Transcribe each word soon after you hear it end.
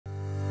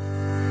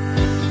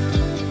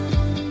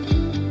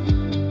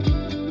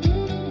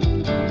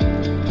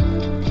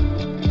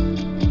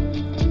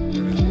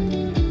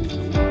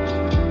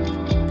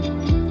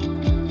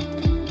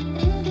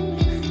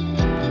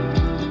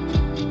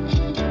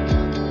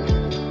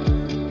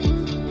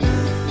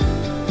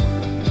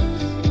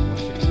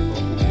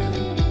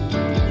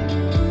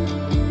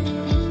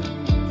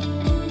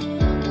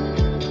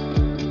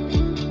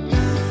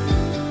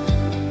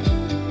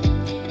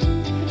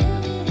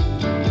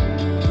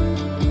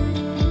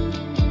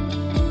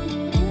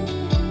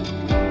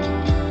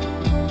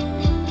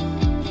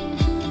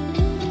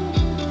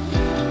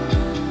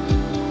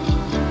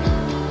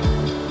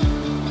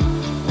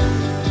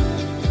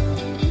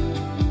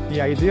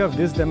idea of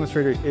this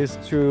demonstrator is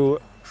to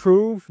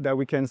prove that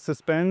we can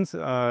suspend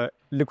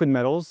liquid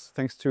metals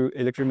thanks to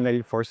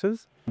electromagnetic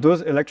forces.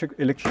 Those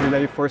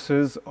electromagnetic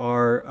forces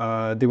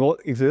they will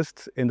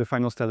exist in the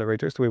final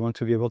Stellarator, so we want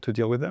to be able to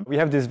deal with them. We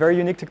have this very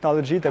unique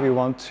technology that we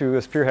want to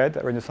spearhead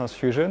at Renaissance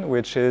Fusion,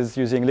 which is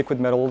using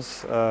liquid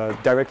metals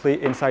directly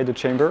inside the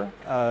chamber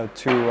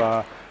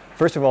to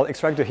first of all,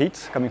 extract the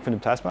heat coming from the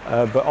plasma,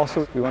 but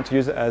also we want to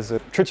use it as a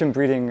tritium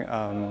breeding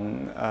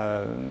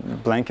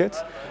blanket,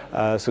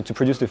 so to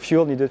produce the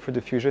fuel needed for the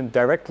fusion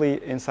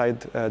directly inside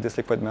this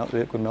liquid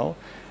metal,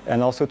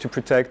 and also to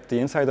protect the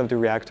inside of the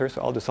reactor,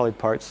 so all the solid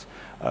parts,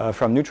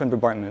 from neutron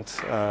bombardment,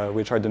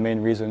 which are the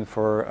main reason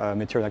for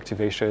material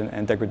activation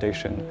and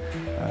degradation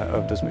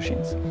of those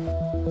machines.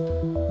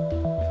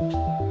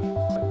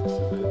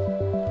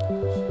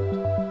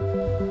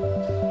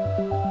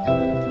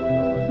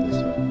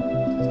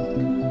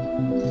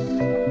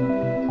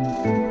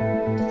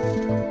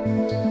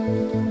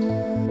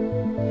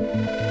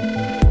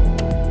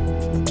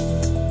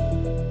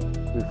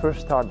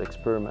 First start the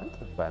experiment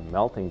by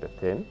melting the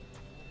tin.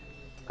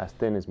 As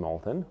tin is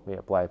molten, we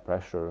apply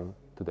pressure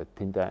to the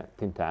tin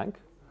tank.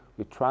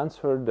 We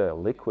transfer the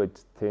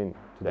liquid tin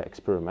to the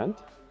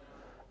experiment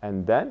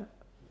and then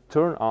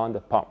turn on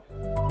the pump.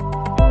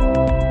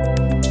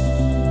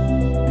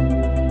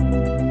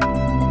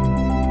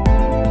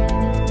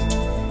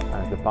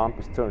 As the pump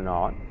is turned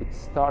on, it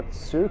starts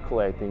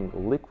circulating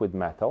liquid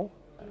metal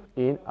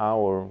in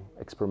our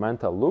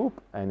experimental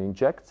loop and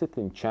injects it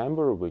in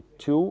chamber with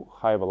two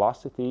high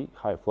velocity,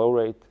 high flow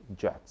rate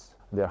jets.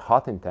 They're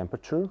hot in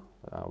temperature.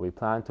 We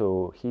plan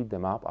to heat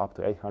them up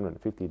to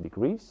 850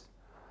 degrees,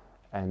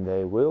 and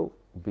they will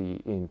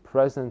be in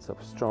presence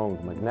of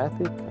strong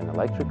magnetic and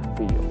electric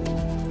field.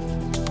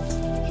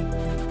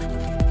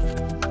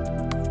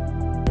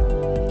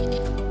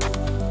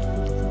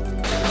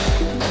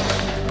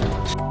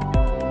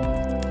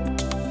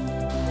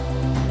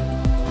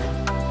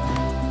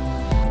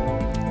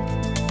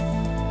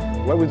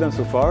 What we've done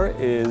so far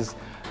is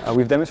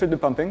we've demonstrated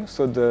the pumping,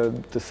 so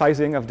the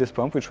sizing of this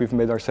pump, which we've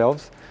made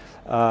ourselves,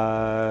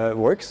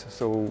 works.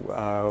 So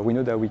we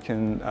know that we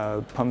can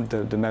pump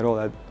the metal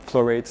at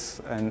flow rates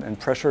and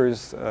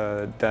pressures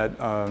that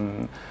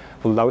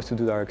will allow us to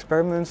do our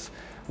experiments.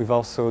 We've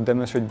also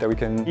demonstrated that we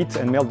can heat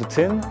and melt the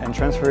tin and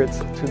transfer it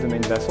to the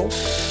main vessel.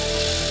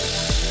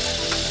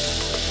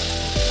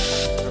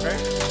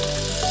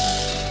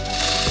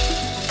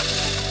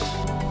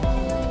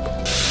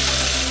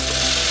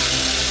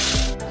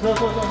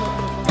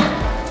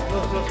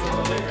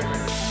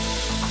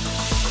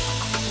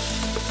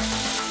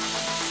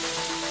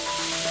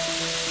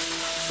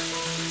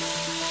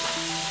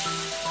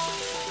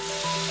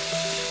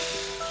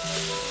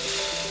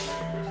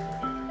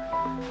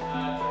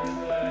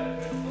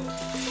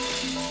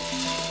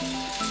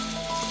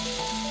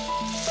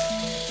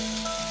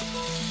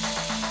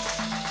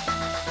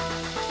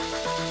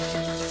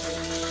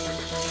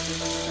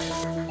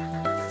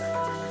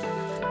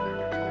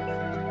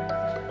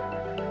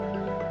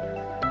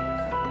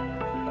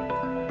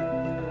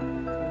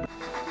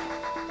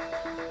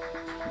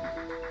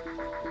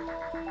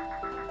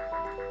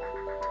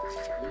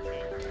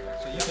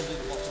 You can do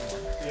the bottom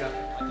one. Yeah.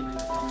 I can do the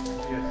top one.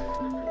 Yes.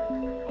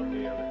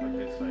 Okay, on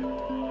this side.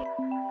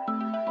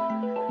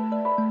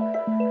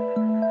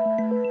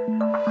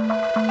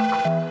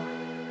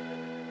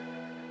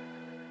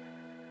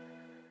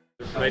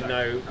 Right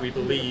now, we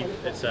believe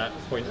it's at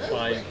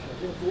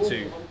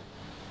 0.52.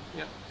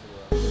 Yeah.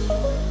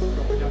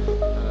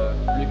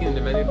 Looking at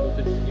the manual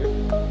voltage here.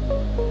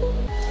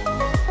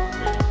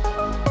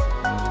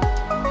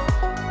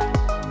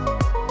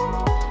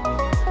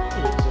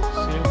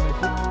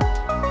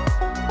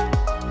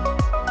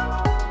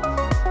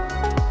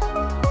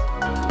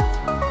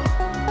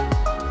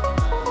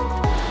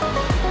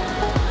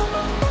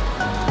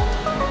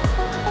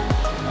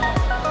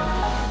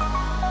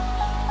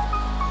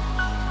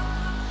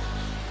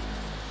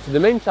 The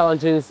main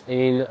challenges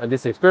in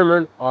this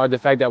experiment are the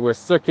fact that we're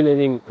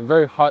circulating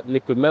very hot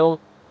liquid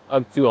metal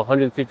up to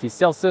 150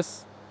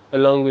 Celsius,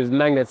 along with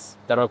magnets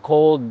that are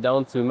cold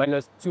down to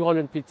minus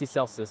 250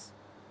 Celsius.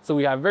 So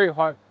we have very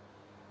hot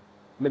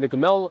liquid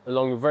metal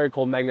along with very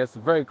cold magnets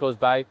very close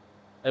by,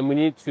 and we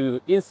need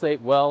to insulate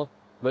well,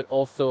 but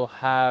also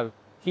have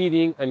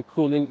heating and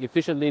cooling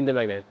efficiently in the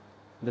magnet.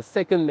 The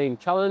second main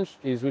challenge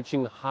is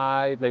reaching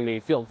high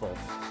magnetic field force.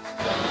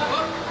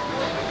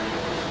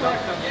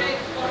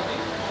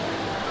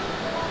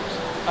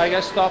 I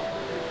guess stop.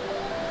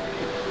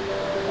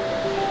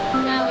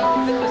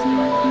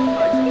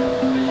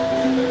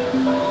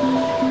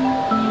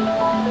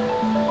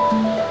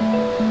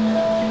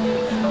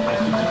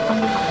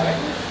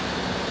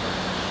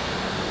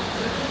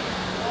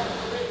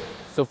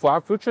 So for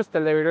our future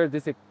Stellarator,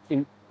 this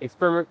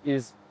experiment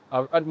is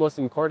of utmost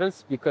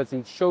importance because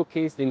it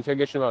showcases the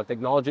integration of our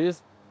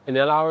technologies and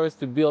allows us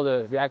to build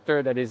a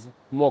reactor that is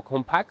more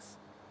compact,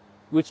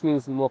 which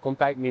means more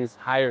compact means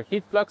higher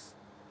heat flux.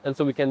 And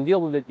so we can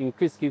deal with the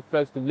increased heat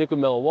flux with liquid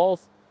metal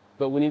walls,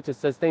 but we need to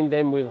sustain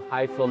them with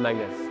high flow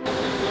magnets.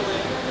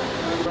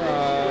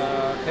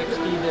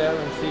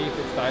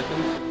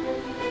 Titan.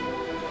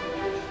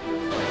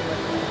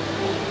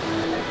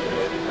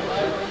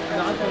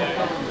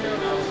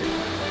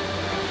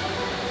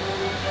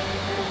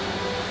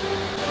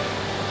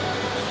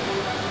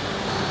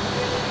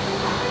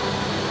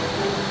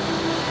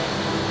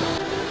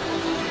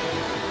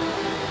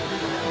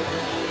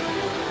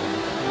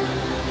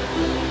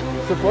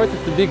 So for us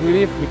it's a big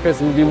relief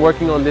because we've been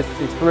working on this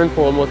experiment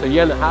for almost a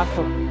year and a half.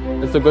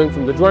 And so going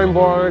from the drawing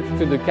board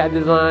to the CAD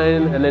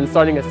design and then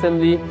starting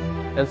assembly.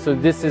 And so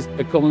this is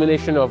a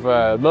culmination of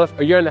a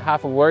year and a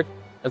half of work.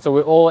 And so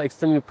we're all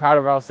extremely proud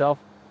of ourselves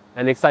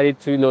and excited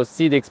to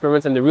see the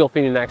experiments and the real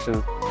thing in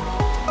action.